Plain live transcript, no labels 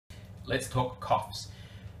let's talk coughs.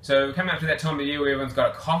 So coming up to that time of the year where everyone's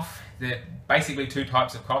got a cough, there are basically two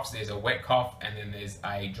types of coughs. There's a wet cough and then there's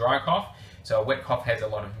a dry cough. So a wet cough has a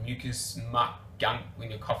lot of mucus, muck, gunk when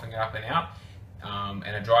you're coughing it up and out,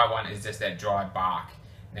 and a dry one is just that dry bark.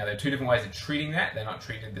 Now there are two different ways of treating that. They're not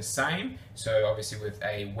treated the same. So obviously with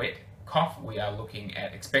a wet cough we are looking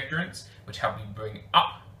at expectorants, which help you bring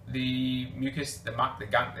up the mucus, the muck, the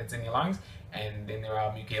gunk that's in your lungs, and then there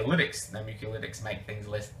are mucolytics. The mucolytics make things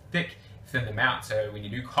less thick, thin them out, so when you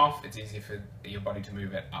do cough it's easier for your body to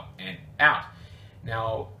move it up and out.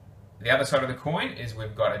 Now the other side of the coin is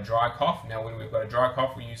we've got a dry cough. Now when we've got a dry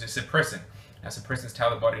cough we use a suppressant. Now suppressants tell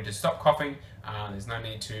the body to stop coughing, there's no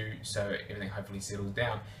need to, so everything hopefully settles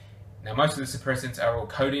down. Now most of the suppressants are all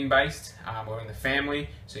codeine based or in the family,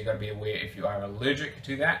 so you've got to be aware if you are allergic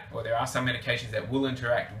to that, or there are some medications that will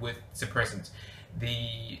interact with suppressants.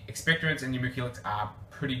 The expectorants and your mucolytics are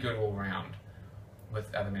pretty good all round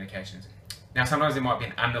with other medications. Now sometimes there might be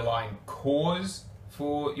an underlying cause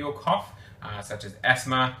for your cough, such as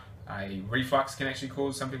asthma, a reflux can actually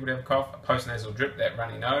cause some people to have a cough, a postnasal drip, that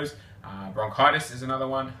runny nose, bronchitis is another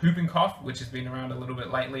one, whooping cough, which has been around a little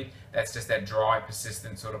bit lately. That's just that dry,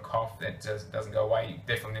 persistent sort of cough that just doesn't go away. You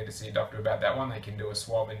definitely need to see a doctor about that one. They can do a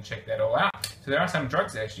swab and check that all out. So there are some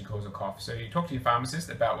drugs that actually cause a cough. So you talk to your pharmacist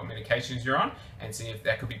about what medications you're on and see if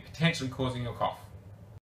that could be potentially causing your cough.